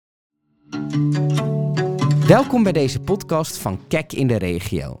Welkom bij deze podcast van KEK in de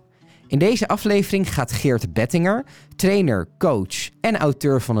regio. In deze aflevering gaat Geert Bettinger, trainer, coach en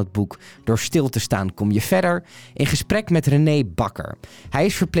auteur van het boek Door stil te staan kom je verder, in gesprek met Rene Bakker. Hij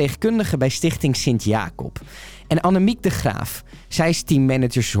is verpleegkundige bij Stichting Sint Jacob. En Annemiek de Graaff, zij is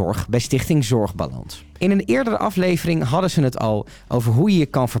teammanager zorg bij Stichting Zorgbalans. In een eerdere aflevering hadden ze het al over hoe je je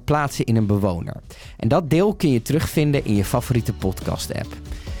kan verplaatsen in een bewoner. En dat deel kun je terugvinden in je favoriete podcast-app.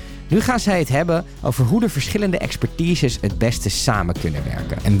 Nu gaan zij het hebben over hoe de verschillende expertises het beste samen kunnen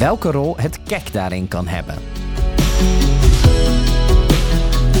werken. En welke rol het KEK daarin kan hebben.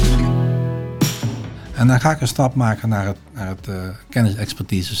 En dan ga ik een stap maken naar het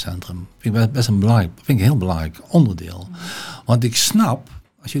kennis-expertisecentrum. Vind ik best een heel belangrijk onderdeel. Want ik snap,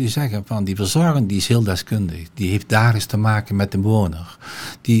 als jullie zeggen van die verzorger die is heel deskundig. Die heeft dagelijks te maken met de bewoner.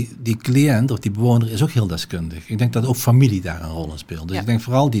 Die cliënt of die bewoner is ook heel deskundig. Ik denk dat ook familie daar een rol in speelt. Dus ik denk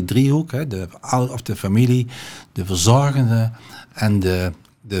vooral die driehoek, hè, de familie, de verzorgende en de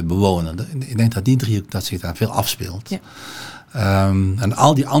bewoner. Ik denk dat die driehoek dat zich daar veel afspeelt. Ja. En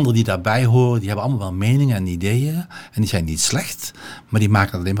al die anderen die daarbij horen, die hebben allemaal wel meningen en ideeën. En die zijn niet slecht, maar die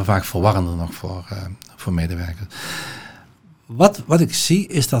maken het alleen maar vaak verwarrender nog voor medewerkers. Wat ik zie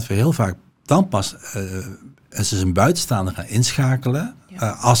is dat we heel vaak dan pas een buitenstaander gaan inschakelen.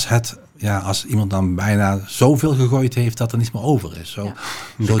 Ja. Als iemand dan bijna zoveel gegooid heeft dat er niets meer over is. Zo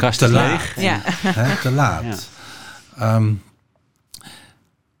te laat. Ja. Te laat. Ja.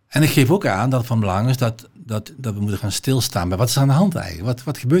 En ik geef ook aan dat het van belang is dat we moeten gaan stilstaan bij wat is er aan de hand eigenlijk?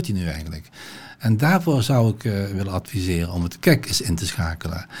 Wat gebeurt hier nu eigenlijk? En daarvoor zou ik willen adviseren om het KEK eens in te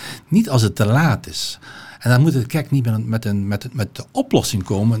schakelen. Niet als het te laat is. En dan moet het KEK niet met de oplossing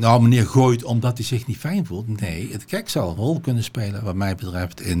komen. Nou, meneer gooit omdat hij zich niet fijn voelt. Nee, het KEK zou een rol kunnen spelen, wat mij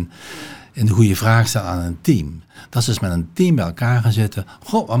betreft, in de goede vraag stellen aan een team. Dat ze dus met een team bij elkaar gaan zitten.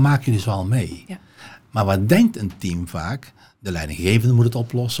 Goh, wat maken jullie zo al mee? Ja. Maar wat denkt een team vaak? De leidinggevende moet het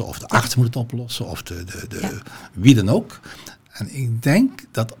oplossen, of de arts moet het oplossen, of wie dan ook. En ik denk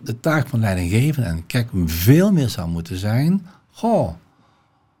dat de taak van leidinggevende en KEK veel meer zou moeten zijn. Goh,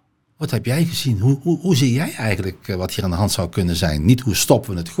 wat heb jij gezien? Hoe zie jij eigenlijk wat hier aan de hand zou kunnen zijn? Niet hoe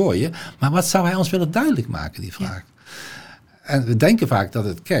stoppen we het gooien, maar wat zou hij ons willen duidelijk maken, die vraag. Ja. En we denken vaak dat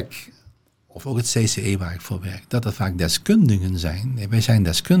het KEK, of ook het CCE waar ik voor werk, dat het vaak deskundigen zijn. Nee, wij zijn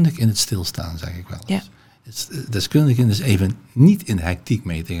deskundig in het stilstaan, zeg ik wel eens. Ja. Deskundigen is even niet in de hectiek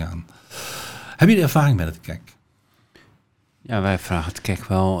mee te gaan. Hebben jullie ervaring met het KEK? Ja, wij vragen het KEK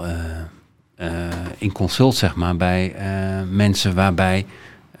wel in consult, zeg maar, bij mensen waarbij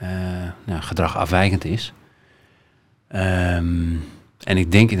gedrag afwijkend is. En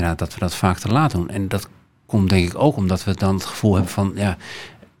ik denk inderdaad dat we dat vaak te laat doen. En dat komt denk ik ook omdat we dan het gevoel hebben van,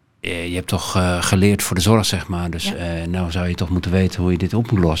 je hebt toch geleerd voor de zorg, zeg maar. Dus nou zou je toch moeten weten hoe je dit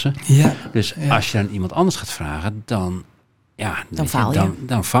op moet lossen. Ja. Dus als je dan iemand anders gaat vragen, dan faal je.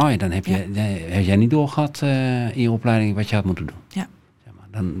 Dan faal je. Dan heb jij niet doorgehad in je opleiding wat je had moeten doen. Ja. Zeg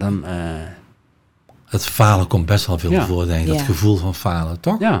maar, het falen komt best wel veel voor, denk ik. Dat gevoel van falen,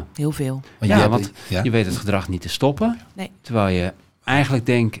 toch? Ja, heel veel. Want je weet het gedrag niet te stoppen. Nee. Terwijl je eigenlijk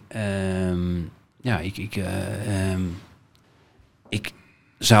denkt, ik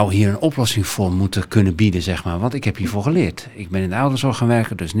zou hier een oplossing voor moeten kunnen bieden, zeg maar. Want ik heb hiervoor geleerd. Ik ben in de ouderenzorg gaan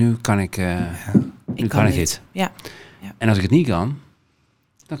werken, dus nu kan ik dit. Ja. Ja. En als ik het niet kan,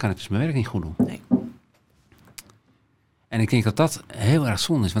 dan kan ik dus mijn werk niet goed doen. Nee. En ik denk dat dat heel erg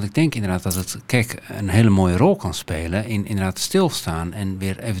zonde is. Want ik denk inderdaad dat het KEK een hele mooie rol kan spelen in inderdaad stilstaan en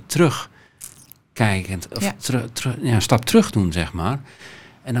weer even terugkijkend, of een stap terug doen, zeg maar.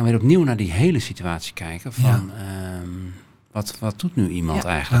 En dan weer opnieuw naar die hele situatie kijken van wat doet nu iemand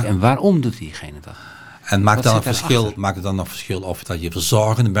eigenlijk? En waarom doet diegene dat? En maakt het dan nog verschil of dat je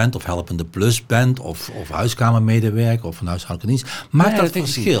verzorgende bent of helpende plus bent of huiskamermedewerker of een huishoudelijke dienst? Maakt dat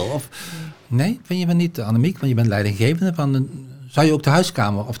verschil? Of, nee, vind je van niet, Annemiek? Want je bent leidinggevende zou je ook de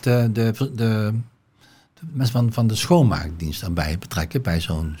huiskamer of de mensen van de schoonmaakdienst daarbij betrekken bij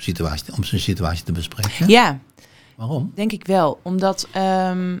zo'n situatie, om zo'n situatie te bespreken? Ja. Waarom? Denk ik wel, omdat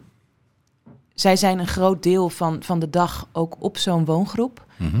zij zijn een groot deel van de dag ook op zo'n woongroep,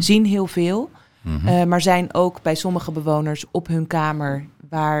 zien heel veel. Maar zijn ook bij sommige bewoners op hun kamer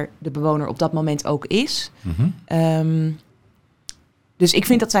waar de bewoner op dat moment ook is. Dus ik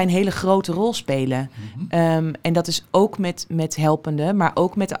vind dat zij een hele grote rol spelen. En dat is ook met helpende, maar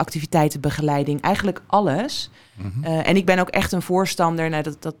ook met de activiteitenbegeleiding. Eigenlijk alles. En ik ben ook echt een voorstander,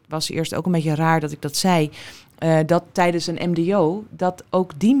 dat was eerst ook een beetje raar dat ik dat zei, dat tijdens een MDO, dat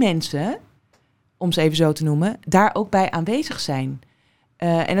ook die mensen, om ze even zo te noemen, daar ook bij aanwezig zijn.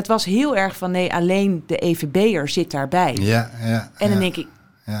 En het was heel erg van, nee, alleen de EVB'er zit daarbij. En dan denk ik,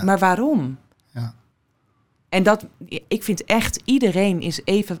 maar waarom? Ja. En ik vind echt, iedereen is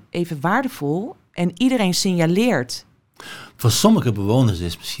even waardevol en iedereen signaleert. Voor sommige bewoners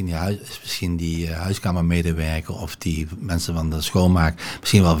is misschien die huiskamermedewerker of die mensen van de schoonmaak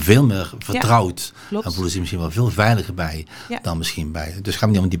misschien wel veel meer vertrouwd. Klopt. En voelen zich misschien wel veel veiliger bij dan misschien bij. Dus het gaat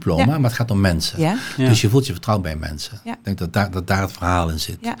niet om een diploma, maar het gaat om mensen. Ja. Dus je voelt je vertrouwd bij mensen. Ja. Ik denk dat daar het verhaal in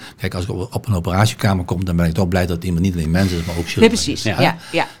zit. Ja. Kijk, als ik op een operatiekamer kom, dan ben ik toch blij dat iemand niet alleen mens is, maar ook chirurg. Nee, precies. Ja.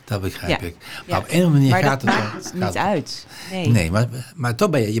 Ja. Dat begrijp ik. Maar Ja. op een of andere manier Maar gaat dat het maakt niet uit. Nee, maar toch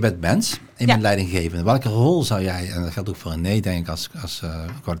ben je bent mens en je bent leidinggevende. Welke rol zou jij, en dat geldt ook voor Rene, denk ik, als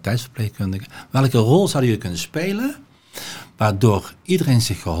kwaliteitsverpleegkundige, welke rol zou je kunnen spelen waardoor iedereen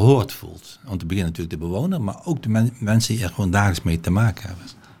zich gehoord voelt? Om te beginnen natuurlijk de bewoner, maar ook de mensen die er gewoon dagelijks mee te maken hebben.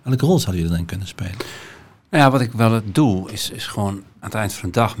 Welke rol zou je erin kunnen spelen? Nou ja, wat ik wel doe, is gewoon aan het eind van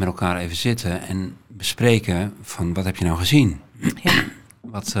de dag met elkaar even zitten en bespreken van wat heb je nou gezien? Ja.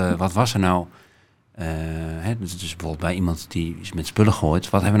 Wat was er nou? Dus bijvoorbeeld bij iemand die is met spullen gooit.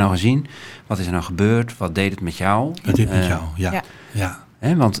 Wat hebben we nou gezien? Wat is er nou gebeurd? Wat deed het met jou? Wat deed het met jou? Ja.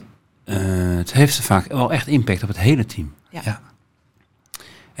 Want het heeft vaak wel echt impact op het hele team. Ja.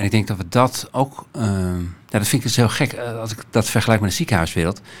 En ik denk dat we dat ook... dat vind ik dus heel gek. Als ik dat vergelijk met de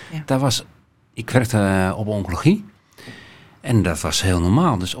ziekenhuiswereld. Ja. Ik werkte op oncologie. En dat was heel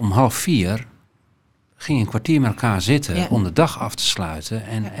normaal. Dus om 3:30 ging je een kwartier met elkaar zitten om de dag af te sluiten.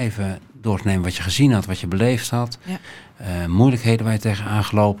 En even door te nemen wat je gezien had, wat je beleefd had. Ja. Moeilijkheden waar je tegenaan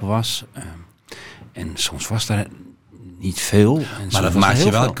gelopen was. En soms was er niet veel. En maar dat maakt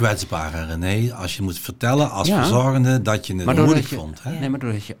je wel kwetsbaar, René. Als je moet vertellen als verzorgende dat je het moeilijk vond. Hè? Nee, maar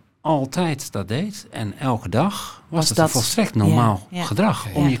doordat je altijd dat deed en elke dag was het een volstrekt normaal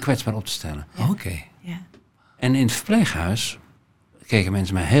gedrag om je kwetsbaar op te stellen. Ja. Oké. Ja. En in het verpleeghuis keken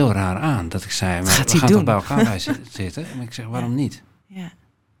mensen mij heel raar aan. Dat ik zei, maar we gaan toch bij elkaar bij zitten? En ik zeg, waarom niet? Ja.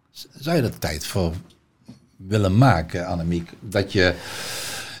 Zou je er tijd voor willen maken, Annemiek? Dat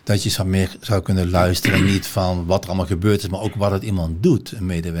je zo meer zou kunnen luisteren. Niet van wat er allemaal gebeurd is, maar ook wat het iemand doet, een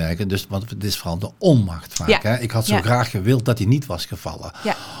medewerker. Dus, want het is vooral de onmacht vaak. Ja. Hè? Ik had zo graag gewild dat hij niet was gevallen.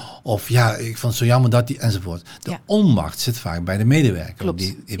 Ja. Of ik vond het zo jammer dat hij, enzovoort. De onmacht zit vaak bij de medewerker. Klopt.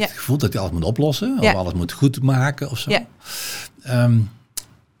 Die heeft het gevoel dat hij alles moet oplossen. Of alles moet goed maken of zo. Ja.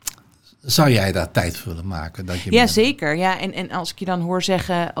 Zou jij daar tijd voor willen maken? Zeker. Ja, en als ik je dan hoor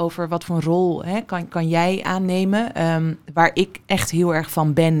zeggen over wat voor een rol kan jij aannemen. Waar ik echt heel erg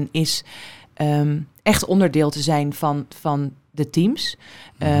van ben, is echt onderdeel te zijn van de teams.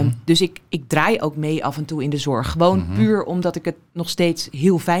 Dus ik draai ook mee af en toe in de zorg. Gewoon puur omdat ik het nog steeds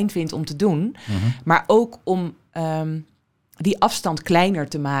heel fijn vind om te doen. Maar ook om die afstand kleiner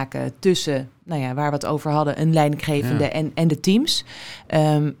te maken tussen, waar we het over hadden, een leidinggevende en de teams.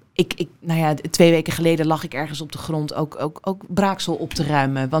 2 weken geleden lag ik ergens op de grond ook braaksel op te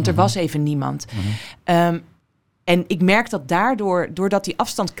ruimen, want er was even niemand. En ik merk dat doordat die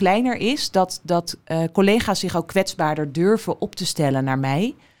afstand kleiner is, dat collega's zich ook kwetsbaarder durven op te stellen naar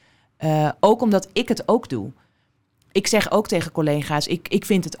mij. Ook omdat ik het ook doe. Ik zeg ook tegen collega's, ik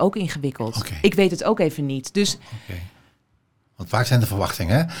vind het ook ingewikkeld. Okay. Ik weet het ook even niet. Dus... Okay. Want vaak zijn de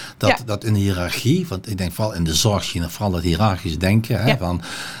verwachtingen dat in de hiërarchie, want ik denk vooral in de zorg zie je vooral dat hiërarchisch denken, van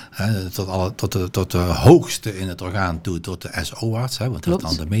tot de hoogste in het orgaan toe, tot de SO-arts, want dat is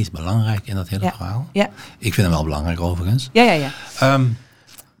dan de meest belangrijk in dat hele verhaal. Ja. Ik vind hem wel belangrijk overigens.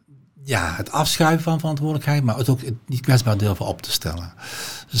 Het afschuiven van verantwoordelijkheid, maar het ook niet kwetsbaar durven op te stellen.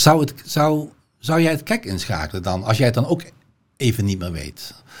 Zou jij het KEK inschakelen dan, als jij het dan ook even niet meer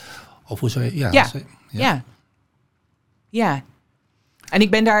weet? Of hoe zou je... Ja. En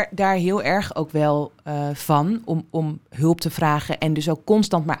ik ben daar heel erg ook wel van om hulp te vragen en dus ook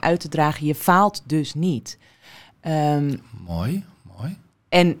constant maar uit te dragen. Je faalt dus niet. Mooi.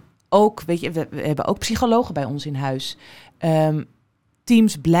 En ook, weet je, we hebben ook psychologen bij ons in huis.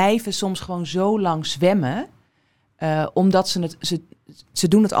 Teams blijven soms gewoon zo lang zwemmen, omdat ze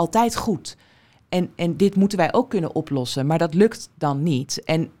doen het altijd goed. En dit moeten wij ook kunnen oplossen, maar dat lukt dan niet.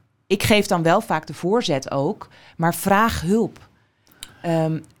 En ik geef dan wel vaak de voorzet ook, maar vraag hulp.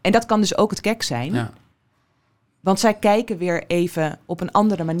 En dat kan dus ook het KEK zijn. Ja. Want zij kijken weer even op een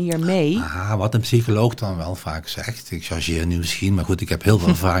andere manier mee. Wat een psycholoog dan wel vaak zegt. Ik chargeer nu misschien, maar goed, ik heb heel veel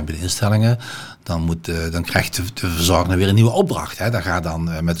ervaring bij de instellingen. Dan krijgt de verzorger weer een nieuwe opdracht. Hè. Dan gaat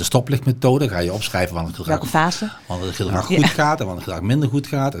dan met de stoplichtmethode ga je opschrijven wanneer het gedrag goed gaat en wanneer het gedrag minder goed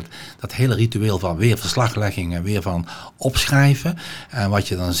gaat. Dat hele ritueel van weer verslaglegging en weer van opschrijven. En wat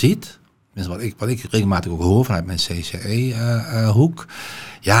je dan ziet, wat ik regelmatig ook hoor vanuit mijn CCE-hoek.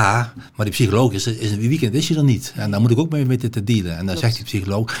 Ja, maar die psycholoog is een weekend is je er niet. En daar moet ik ook mee te dealen. En dan zegt die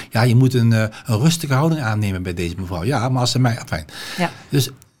psycholoog, je moet een rustige houding aannemen bij deze mevrouw. Ja, maar als ze mij... Enfin. Ja. Dus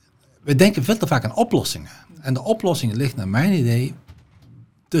we denken veel te vaak aan oplossingen. En de oplossing ligt naar mijn idee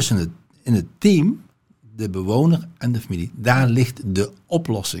in het team, de bewoner en de familie. Daar ligt de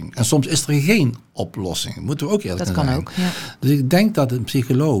oplossing. En soms is er geen oplossing. Moeten we ook eerlijk zijn. Dat kan ook, ja. Dus ik denk dat een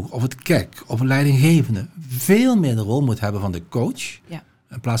psycholoog of het KEK of een leidinggevende veel meer de rol moet hebben van de coach. Ja.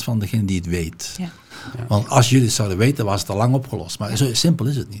 In plaats van degene die het weet. Ja. Ja. Want als jullie het zouden weten, was het al lang opgelost. Maar zo simpel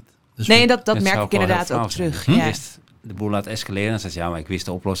is het niet. Dus nee, dat merk ik inderdaad ook terug. Ja. De boel laat escaleren. Dan zegt maar ik wist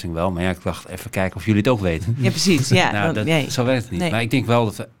de oplossing wel. Maar ik dacht even kijken of jullie het ook weten. Ja, precies. Ja, zo werkt het niet. Nee. Maar ik denk wel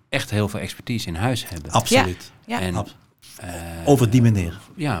dat we echt heel veel expertise in huis hebben. Absoluut. Ja. En, over die manier.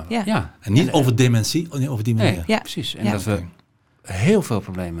 Ja. En niet over dementie, over die manier. Nee, precies. En dat we heel veel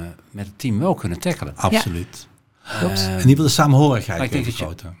problemen met het team wel kunnen tackelen. Absoluut. In ieder geval de samenhorigheid kunnen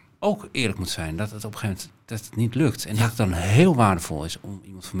vergroten. Ook eerlijk moet zijn dat het op een gegeven moment dat het niet lukt. En dat het dan heel waardevol is om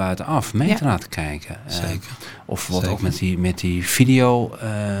iemand van buitenaf mee te laten kijken. Zeker. Of wat ook met die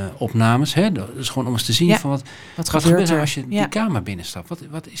video-opnames. Dus gewoon om eens te zien van wat gebeurt er als je die kamer binnenstapt.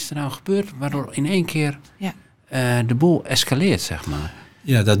 Wat is er nou gebeurd waardoor in één keer de boel escaleert, zeg maar.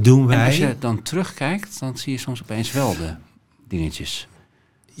 Ja, dat doen wij. En als je dan terugkijkt, dan zie je soms opeens wel de dingetjes.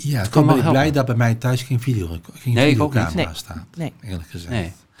 Ja, toen ben ik blij dat bij mij thuis geen videocamera staat. Nee. Eerlijk gezegd.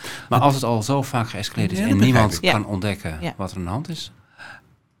 Nee. Maar als het al zo vaak geëscaleerd is en niemand kan ontdekken wat er aan de hand is.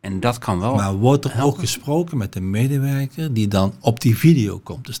 En dat kan wel. Maar wordt er ook gesproken met de medewerker die dan op die video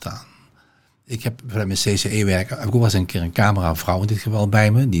komt te staan? Ik heb bij mijn CCE-werker, heb ik ook wel eens een keer een cameravrouw in dit geval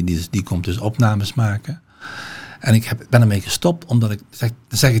bij me. Die komt dus opnames maken. En ik ben ermee gestopt, omdat dan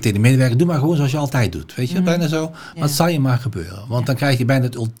zeg ik tegen de medewerker, doe maar gewoon zoals je altijd doet. Weet je, bijna zo. Maar het zal je maar gebeuren. Want dan krijg je bijna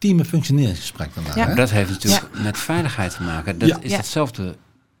het ultieme functioneringsgesprek daarna. Ja, dat heeft natuurlijk met veiligheid te maken. Dat is hetzelfde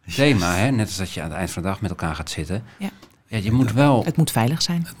thema, hè? Net als dat je aan het eind van de dag met elkaar gaat zitten. Ja, je moet wel... Het moet veilig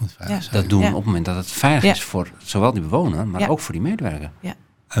zijn. Dat doen op het moment dat het veilig is voor zowel die bewoner, maar ook voor die medewerker. Ja.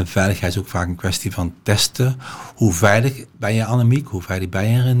 En veiligheid is ook vaak een kwestie van testen. Hoe veilig ben je, Annemiek? Hoe veilig ben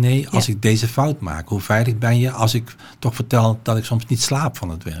je, Rene? Als ik deze fout maak. Hoe veilig ben je als ik toch vertel dat ik soms niet slaap van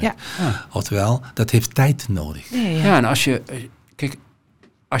het werk? Ja. Oftewel, dat heeft tijd nodig. Ja, en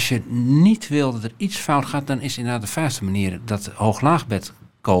als je niet wil dat er iets fout gaat, dan is inderdaad de veiligste manier dat hoog-laagbed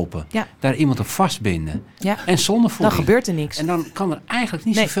kopen. Ja. Daar iemand op vastbinden. Ja. En zonder voeding. Dan gebeurt er niks. En dan kan er eigenlijk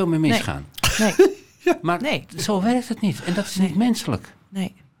niet zoveel meer misgaan. Nee. Maar zo werkt het niet. En dat is niet menselijk.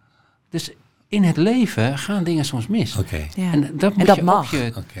 Nee. Dus in het leven gaan dingen soms mis. Okay. Ja. En dat moet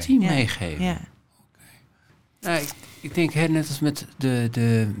je ook je team meegeven. Ja. Nou, ik denk net als met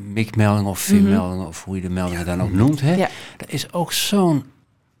de MIC-meldingen of VIM-meldingen, of hoe je de meldingen dan ook noemt. Hè, er is ook zo'n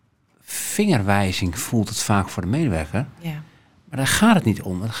vingerwijzing, voelt het vaak voor de medewerker. Ja. Maar daar gaat het niet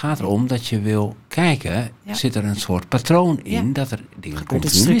om. Het gaat erom dat je wil kijken, zit er een soort patroon in dat er dingen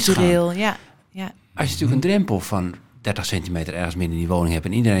continu misgaan. Ja. Als je natuurlijk een drempel van 30 centimeter ergens midden in die woning hebt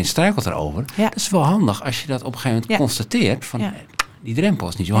en iedereen struikelt erover. Ja. Dat is wel handig als je dat op een gegeven moment constateert van die drempel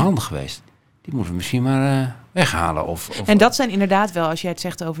is niet zo handig geweest. Die moeten we misschien maar weghalen. En dat zijn inderdaad wel, als jij het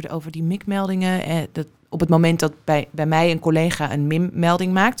zegt over die MIC-meldingen. Op het moment dat bij mij een collega een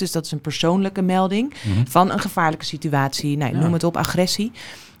MIM-melding maakt, dus dat is een persoonlijke melding van een gevaarlijke situatie, noem het op, agressie.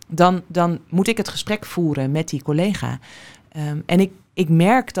 Dan moet ik het gesprek voeren met die collega. En ik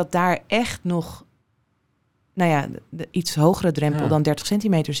merk dat daar echt nog de iets hogere drempel dan 30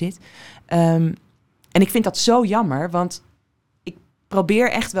 centimeter zit. En ik vind dat zo jammer, want ik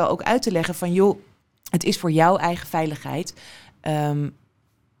probeer echt wel ook uit te leggen van, joh, het is voor jouw eigen veiligheid. En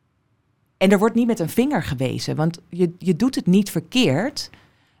er wordt niet met een vinger gewezen, want je doet het niet verkeerd.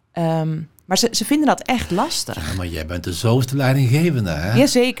 Maar ze vinden dat echt lastig. Ja, maar jij bent de zoveelste leidinggevende, hè?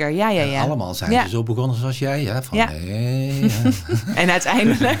 Jazeker, ja. Allemaal zijn ze zo begonnen zoals jij, hè? Van, En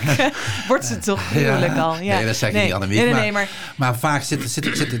uiteindelijk wordt ze toch gruwelijk al. Ja. Nee, dat zeg je niet, Annemiek. Maar vaak zit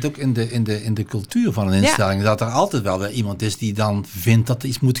het ook in de cultuur van een instelling, dat er altijd wel weer iemand is die dan vindt dat er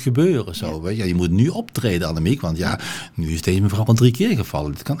iets moet gebeuren. Zo, weet je? Je moet nu optreden, Annemiek, want nu is deze mevrouw al 3 keer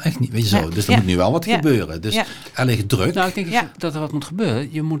gevallen. Dat kan echt niet, weet je zo. Dus er moet nu wel wat gebeuren. Dus er ligt druk. Nou, ik denk dat er wat moet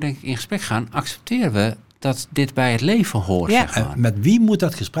gebeuren. Je moet denk ik in gesprek gaan. Accepteren we dat dit bij het leven hoort? Zeg maar. En met wie moet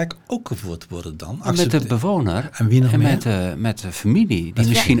dat gesprek ook gevoerd worden dan? Met de bewoner en wie nog meer? Met de familie die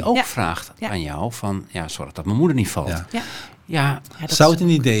misschien ook vraagt aan jou van, zorg dat mijn moeder niet valt. Zou het een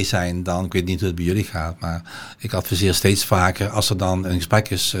idee zijn dan, ik weet niet hoe het bij jullie gaat, maar ik adviseer steeds vaker als er dan een gesprek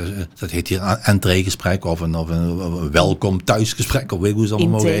is, dat heet hier een entreegesprek of een welkom thuisgesprek, of weet hoe ze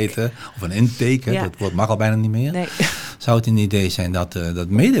allemaal mogen heten, of een intake, dat woord mag al bijna niet meer. Nee. Zou het een idee zijn dat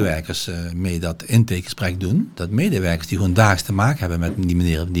medewerkers mee dat intakegesprek doen, dat medewerkers die gewoon dagelijks te maken hebben met die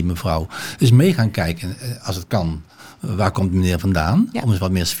meneer of die mevrouw, dus mee gaan kijken als het kan. Waar komt meneer vandaan? Om eens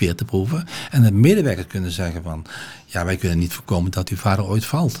wat meer sfeer te proeven. En de medewerkers kunnen zeggen van, wij kunnen niet voorkomen dat uw vader ooit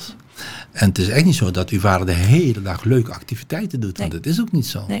valt. En het is echt niet zo dat uw vader de hele dag leuke activiteiten doet. Want dat is ook niet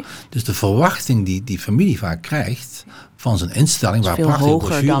zo. Nee. Dus de verwachting die familie vaak krijgt van zijn instelling, waar prachtige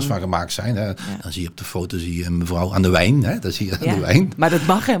brochures van gemaakt zijn. Hè. Ja. Dan zie je op de foto een mevrouw aan de wijn. Hè. Dan zie je aan de wijn. Maar dat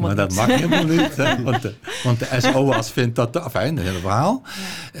mag helemaal niet. Dat mag helemaal niet. Hè. Want de SOA's vindt dat fijn, het hele verhaal.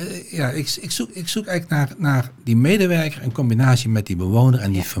 Ja. Ik zoek eigenlijk naar die medewerker in combinatie met die bewoner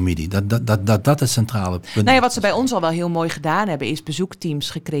en die familie. Dat het centrale punt. Nou ja, wat ze bij ons al wel heel mooi gedaan hebben, is bezoekteams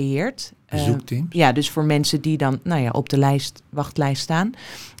gecreëerd. Bezoekteams? Ja, dus voor mensen die dan op de wachtlijst staan.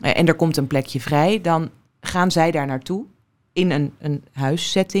 En er komt een plekje vrij, dan gaan zij daar naartoe in een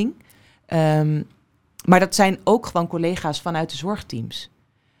huissetting. Maar dat zijn ook gewoon collega's vanuit de zorgteams.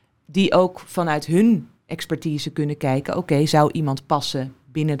 Die ook vanuit hun expertise kunnen kijken. Oké, zou iemand passen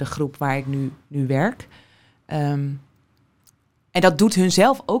binnen de groep waar ik nu werk? En dat doet hun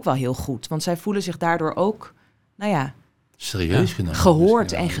zelf ook wel heel goed. Want zij voelen zich daardoor ook, serieus genomen.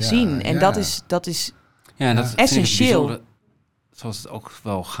 Gehoord en gezien. Ja. En dat is essentieel. Zoals het ook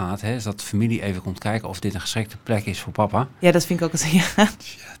wel gaat, is dat de familie even komt kijken of dit een geschikte plek is voor papa. Ja, dat vind ik ook altijd.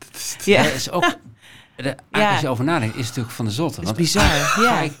 Dat is ook. Als je over nadenkt, is het natuurlijk van de zotte. Dat is bizar.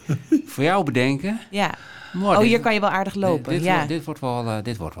 Ja. Voor jou bedenken. Ja. Mooi, hier kan je wel aardig lopen. Dit wordt wel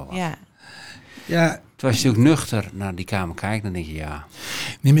wat. Ja. Terwijl als je natuurlijk nuchter naar die kamer kijkt, dan denk je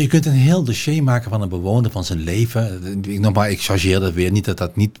Nee, maar je kunt een heel dossier maken van een bewoner, van zijn leven. Ik chargeer dat weer, niet dat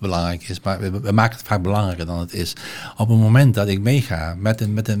dat niet belangrijk is, maar we maken het vaak belangrijker dan het is. Op het moment dat ik meega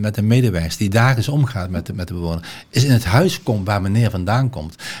met een medewerker die daar eens omgaat met de bewoner, is in het huis komt waar meneer vandaan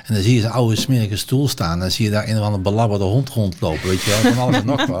komt. En dan zie je zijn oude smerige stoel staan, dan zie je daar een of andere belabberde hond rondlopen, weet je wel, van alles en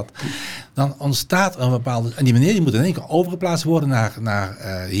nog wat. Dan ontstaat er een bepaalde... En die meneer die moet in één keer overgeplaatst worden naar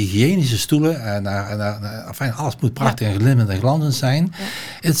hygiënische stoelen. Alles moet prachtig en glimmend en glanzend zijn.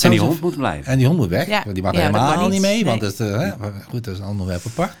 Ja. En die hond moet blijven. En die hond moet weg. Ja. Die mag helemaal niet mee. Want dat is een ander onderwerp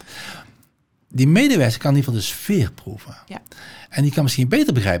apart. Die medewerker kan in ieder geval de sfeer proeven. Ja. En die kan misschien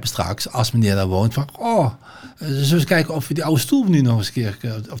beter begrijpen straks, als meneer daar woont, van, zullen we eens kijken of die oude stoel nu nog eens een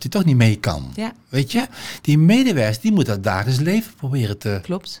keer, of die toch niet mee kan. Ja. Weet je? Ja. Die medewerker, die moet dat dagelijks leven proberen te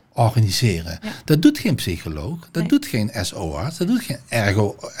organiseren. Ja. Dat doet geen psycholoog, dat doet geen SO-arts, dat doet geen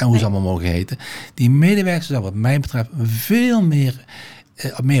ergo, en hoe ze allemaal mogen heten. Die medewerkers zou wat mij betreft veel meer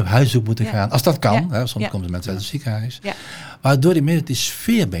op huiszoek moeten gaan, als dat kan. Ja. Hè, soms komen ze mensen uit het ziekenhuis. Ja. Waardoor die medewerker die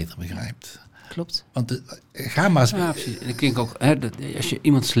sfeer beter begrijpt. Klopt. Want ga maar eens... Ja, precies. En ik denk ook, als je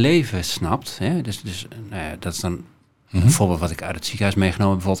iemands leven snapt, dat is dan een voorbeeld wat ik uit het ziekenhuis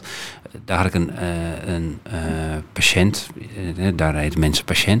meegenomen heb. Bijvoorbeeld, daar had ik een patiënt, daar heet mensen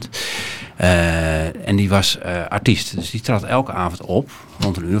patiënt, en die was artiest. Dus die trad elke avond op,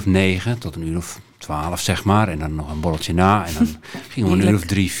 rond 9:00 tot 12:00, zeg maar. En dan nog een borreltje na. En dan ging om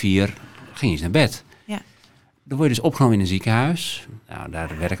 3, 4 ging je naar bed. Ja. Dan word je dus opgenomen in een ziekenhuis. Nou, daar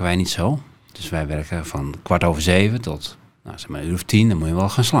werken wij niet zo. Dus wij werken van 6:15 tot 10:00, dan moet je wel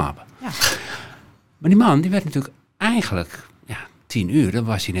gaan slapen. Ja. Maar die man, die werd natuurlijk eigenlijk 10:00, dan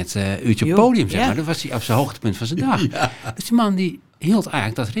was hij net een uurtje op podium, zeg maar. Dan was hij op zijn hoogtepunt van zijn dag. Ja. Dus die man die hield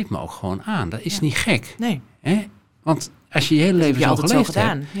eigenlijk dat ritme ook gewoon aan. Dat is niet gek. Nee. Hè? Want als je hele leven zo geleefd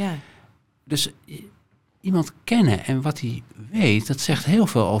hebt. Ja. Dus iemand kennen en wat hij weet, dat zegt heel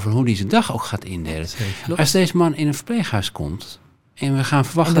veel over hoe hij zijn dag ook gaat indelen. Als deze man in een verpleeghuis komt en we gaan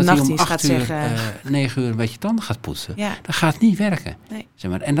verwachten dat hij om 9:00 een beetje tanden gaat poetsen. Ja. Dat gaat niet werken. Nee.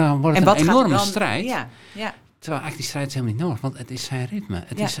 Zeg maar. En dan wordt het een enorme strijd. Ja. Ja. Terwijl eigenlijk die strijd is helemaal niet nodig. Want het is zijn ritme.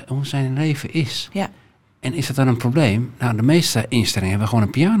 Het is hoe zijn leven is. Ja. En is dat dan een probleem? Nou, de meeste instellingen hebben gewoon een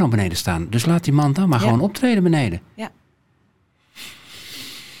piano beneden staan. Dus laat die man dan maar gewoon optreden beneden. Ja.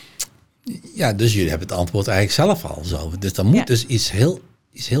 Ja, dus jullie hebben het antwoord eigenlijk zelf al zo. Dus dan moet dus iets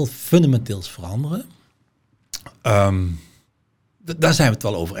heel fundamenteels veranderen. Daar zijn we het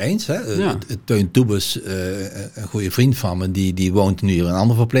wel over eens. Hè? Ja. Teun Toebes, een goede vriend van me, die woont nu in een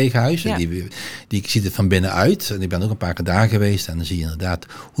ander verpleeghuis. Ja. Die ziet het van binnenuit. En ik ben ook een paar keer daar geweest. En dan zie je inderdaad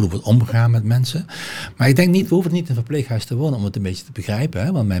hoe er wordt omgegaan met mensen. Maar ik denk niet, we hoeven niet in een verpleeghuis te wonen om het een beetje te begrijpen.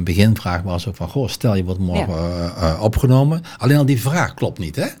 Hè? Want mijn beginvraag was ook van, stel je wordt morgen opgenomen. Alleen al die vraag klopt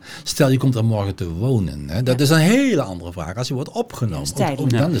niet. Hè? Stel je komt er morgen te wonen. Hè? Dat is een hele andere vraag. Als je wordt opgenomen. Ook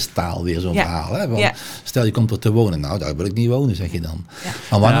dan is taal weer zo'n verhaal. Hè? Want stel je komt er te wonen. Nou, daar wil ik niet wonen, zeg je dan. Ja.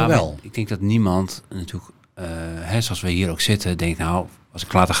 Maar wanneer wel? Ik denk dat niemand natuurlijk, zoals we hier ook zitten, denkt nou, als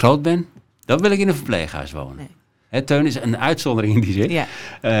ik later groot ben, dan wil ik in een verpleeghuis wonen. Nee. Teun is een uitzondering in die zin. Ja.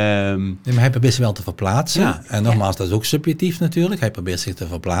 Maar hij probeert zich wel te verplaatsen. Ja. En nogmaals, dat is ook subjectief natuurlijk. Hij probeert zich te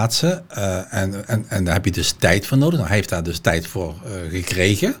verplaatsen. En daar heb je dus tijd voor nodig. Nou, hij heeft daar dus tijd voor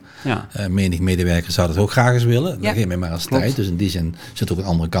gekregen. Ja. Menig medewerker zou dat ook graag eens willen. Dan geef mij maar eens tijd. Dus in die zin zit ook een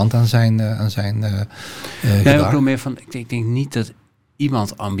andere kant aan zijn gedrag. Ik bedoel meer van, ik denk niet dat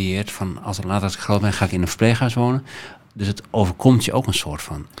iemand ambieert van later als ik groot ben ga ik in een verpleeghuis wonen. Dus het overkomt je ook een soort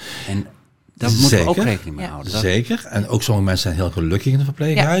van. En daar moeten we ook rekening mee houden. Zeker. En ook sommige mensen zijn heel gelukkig in een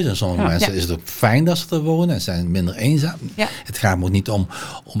verpleeghuis. Ja. En sommige mensen is het ook fijn dat ze er wonen en zijn minder eenzaam. Ja. Het gaat ook niet om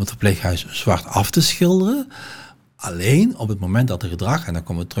het verpleeghuis zwart af te schilderen. Alleen op het moment dat er gedrag, en dan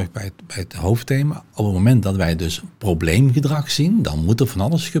komen we terug bij het hoofdthema, op het moment dat wij dus probleemgedrag zien, dan moet er van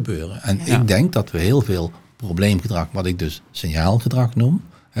alles gebeuren. En ik denk dat we heel veel probleemgedrag, wat ik dus signaalgedrag noem,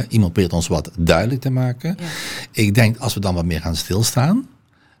 iemand probeert ons wat duidelijk te maken. Ja. Ik denk als we dan wat meer gaan stilstaan,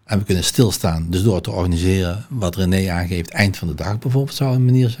 en we kunnen stilstaan, dus door te organiseren wat Rene aangeeft, eind van de dag bijvoorbeeld zou een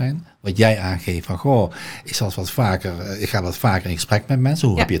manier zijn. Wat jij aangeeft van, ik ga wat vaker in gesprek met mensen.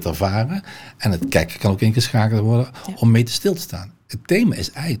 Hoe heb je het ervaren? En het kijken kan ook ingeschakeld worden om mee te stil te staan. Het thema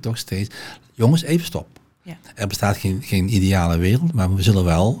is eigenlijk toch steeds, jongens, even stop. Ja. Er bestaat geen ideale wereld, maar we zullen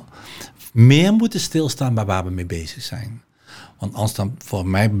wel meer moeten stilstaan bij waar we mee bezig zijn. Want anders dan, voor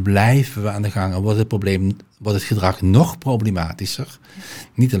mij blijven we aan de gang en wordt het gedrag nog problematischer.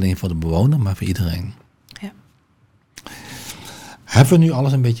 Niet alleen voor de bewoner, maar voor iedereen. Ja. Hebben we nu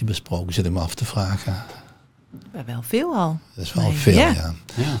alles een beetje besproken, zit ik me af te vragen? Wel veel al. Dat is wel veel, ja.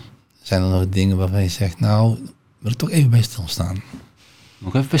 Zijn er nog dingen waarvan je zegt, nou, wil ik toch even bij stilstaan?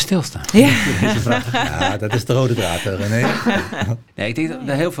 Moet ik even bij stilstaan? Ja, dat is de rode draad, René. Nee, ik denk dat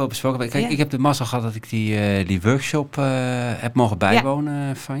er heel veel besproken wordt. Kijk, ik heb de mazzel gehad dat ik die workshop heb mogen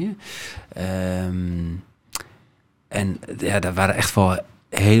bijwonen van je. En daar waren echt wel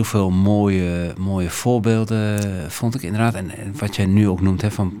heel veel mooie voorbeelden, vond ik inderdaad. En wat jij nu ook noemt,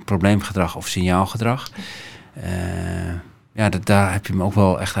 van probleemgedrag of signaalgedrag. Daar heb je me ook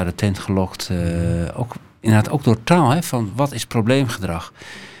wel echt uit de tent gelokt. Inderdaad ook door taal, van wat is probleemgedrag?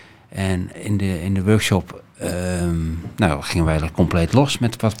 En in de workshop gingen wij er compleet los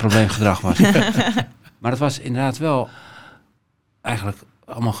met wat probleemgedrag was. Maar dat was inderdaad wel eigenlijk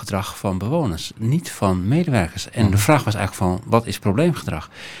allemaal gedrag van bewoners, niet van medewerkers. En de vraag was eigenlijk van, wat is probleemgedrag?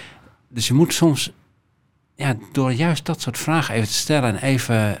 Dus je moet soms, door juist dat soort vragen even te stellen en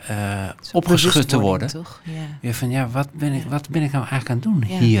even opgeschud te worden. Toch? Ja. Van, wat ben ik nou eigenlijk aan het doen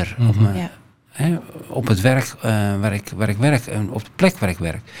hier op mijn... op het werk waar ik werk en op de plek waar ik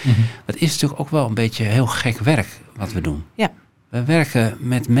werk. Mm-hmm. Dat is natuurlijk ook wel een beetje heel gek werk wat we doen. Ja. We werken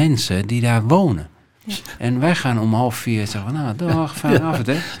met mensen die daar wonen. Ja. En wij gaan om 3:30 zeggen van, dag, fijne avond.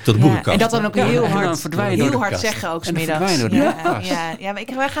 Tot de boekenkast. En dat dan ook heel hard zeggen ook 's middags.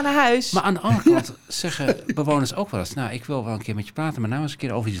 Wij gaan naar huis. Maar aan de andere kant zeggen bewoners ook wel eens, ik wil wel een keer met je praten, maar nou eens een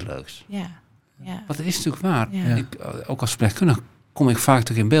keer over iets leuks. Ja. Want het is natuurlijk waar. Ja. Ook als verpleegkundige kom ik vaak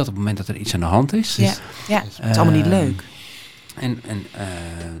natuurlijk in beeld op het moment dat er iets aan de hand is. Ja, het is allemaal niet leuk. En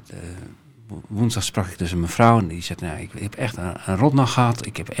woensdag sprak ik dus een mevrouw en die zei, ik heb echt een rotnacht gehad.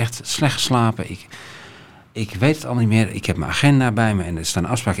 Ik heb echt slecht geslapen. Ik weet het allemaal niet meer. Ik heb mijn agenda bij me en er staan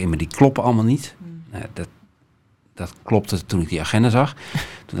afspraken in me die kloppen allemaal niet. Dat klopte toen ik die agenda zag.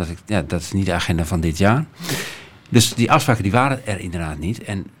 Toen dacht ik, dat is niet de agenda van dit jaar. Dus die afspraken die waren er inderdaad niet.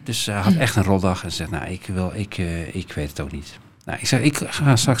 En dus ze had echt een rotdag en ze zegt, ik weet het ook niet. Ik zeg, ik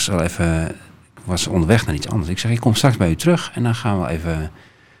ga straks wel even... Ik was onderweg naar iets anders. Ik zeg, ik kom straks bij u terug en dan gaan we even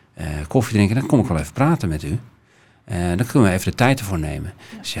koffie drinken. Dan kom ik wel even praten met u. Dan kunnen we even de tijd ervoor nemen.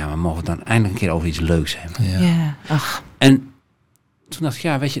 Ja. Dus we mogen het dan eindelijk een keer over iets leuks hebben. Ja. Ach. En toen dacht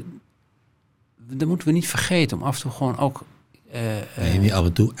ik, weet je... Dat moeten we niet vergeten om af en toe gewoon ook... nee, niet af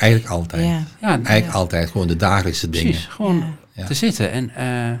en toe, eigenlijk altijd. Altijd, gewoon de dagelijkse dingen. Precies, gewoon... Ja. Te zitten. En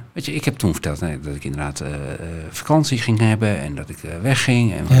weet je, ik heb toen verteld dat ik inderdaad vakantie ging hebben en dat ik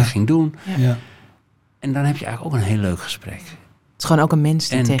wegging en wat ik ging doen. Ja. En dan heb je eigenlijk ook een heel leuk gesprek. Het is gewoon ook een mens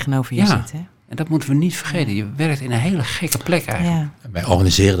die tegenover je zit. Hè? En dat moeten we niet vergeten. Je werkt in een hele gekke plek eigenlijk. Ja. Wij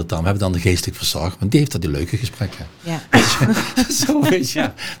organiseren het dan. We hebben dan de geestelijk verzorger, want die heeft dat die leuke gesprekken. Ja. Zo weet je.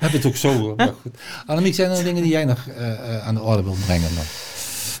 We hebben het ook zo. Maar goed. Annemiek, zijn er dingen die jij nog aan de orde wilt brengen dan?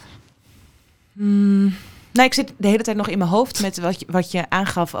 Ik zit de hele tijd nog in mijn hoofd met wat je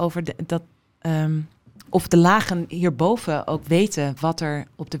aangaf over of de lagen hierboven ook weten wat er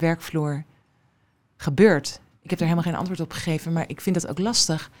op de werkvloer gebeurt. Ik heb er helemaal geen antwoord op gegeven, maar ik vind dat ook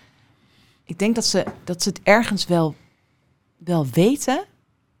lastig. Ik denk dat ze het ergens wel weten,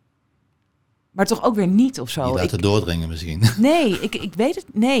 maar toch ook weer niet of zo. Niet laten doordringen misschien. Nee, ik weet het.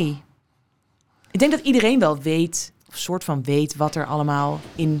 Nee. Ik denk dat iedereen wel weet, of soort van weet, wat er allemaal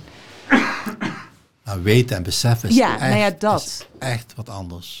in... Nou, weten en beseffen is, is echt wat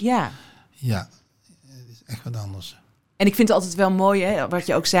anders. Ja. Ja, het is echt wat anders. En ik vind het altijd wel mooi, wat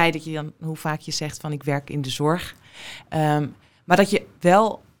je ook zei, dat je dan, hoe vaak je zegt van ik werk in de zorg. Maar dat je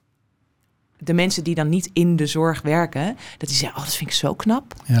wel de mensen die dan niet in de zorg werken, dat die zeggen, dat vind ik zo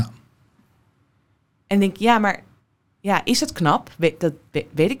knap. Ja. En denk, maar Ja, is het knap? Dat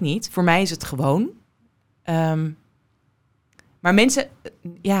weet ik niet. Voor mij is het gewoon. Maar mensen,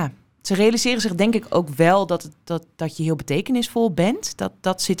 ze realiseren zich denk ik ook wel dat je heel betekenisvol bent.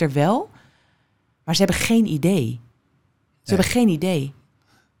 Dat zit er wel. Maar ze hebben geen idee. Hebben geen idee.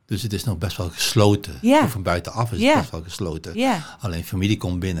 Dus het is nog best wel gesloten. Ja. Van buitenaf is het best wel gesloten. Ja. Alleen familie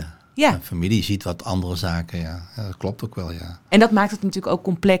komt binnen. Ja. En familie ziet wat andere zaken. Ja, dat klopt ook wel, ja. En dat maakt het natuurlijk ook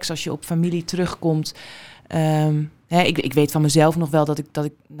complex als je op familie terugkomt. Ik weet van mezelf nog wel dat ik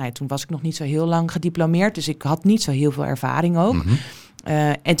toen was ik nog niet zo heel lang gediplomeerd. Dus ik had niet zo heel veel ervaring ook. Mm-hmm.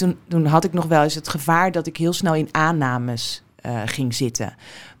 En toen had ik nog wel eens het gevaar dat ik heel snel in aannames ging zitten.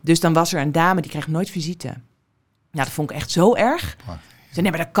 Dus dan was er een dame die kreeg nooit visite. Nou, dat vond ik echt zo erg. Ik zei,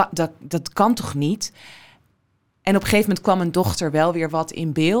 nee, maar dat kan toch niet? En op een gegeven moment kwam mijn dochter wel weer wat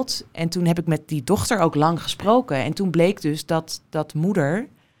in beeld. En toen heb ik met die dochter ook lang gesproken. En toen bleek dus dat moeder,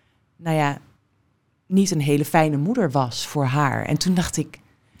 niet een hele fijne moeder was voor haar. En toen dacht ik,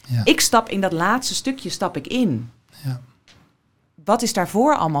 ik stap in dat laatste stukje in. Ja. Wat is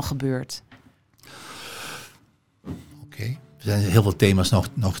daarvoor allemaal gebeurd? Oké. Er zijn heel veel thema's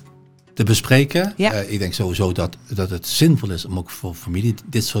nog te bespreken. Ja. Ik denk sowieso dat het zinvol is om ook voor familie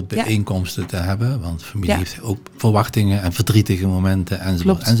dit soort bijeenkomsten te hebben. Want familie heeft ook verwachtingen en verdrietige momenten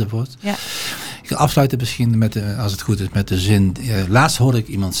enzovoort. Ja. Ik ga afsluiten misschien als het goed is, met de zin. Laatst hoorde ik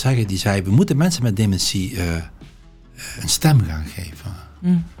iemand zeggen die zei, we moeten mensen met dementie een stem gaan geven.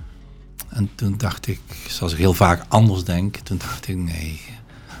 Mm. En toen dacht ik, zoals ik heel vaak anders denk, nee,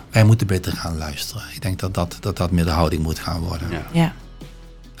 wij moeten beter gaan luisteren. Ik denk dat meer de houding moet gaan worden. Ja.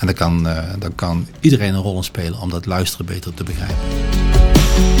 En dan kan iedereen een rol in spelen om dat luisteren beter te begrijpen.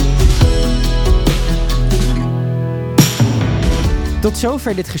 Tot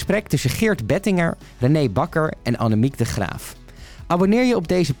zover dit gesprek tussen Geert Bettinger, Rene Bakker en Annemiek de Graaff. Abonneer je op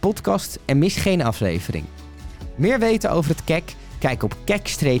deze podcast en mis geen aflevering. Meer weten over het KEK? Kijk op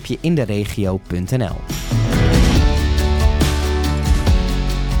kek-inderegio.nl.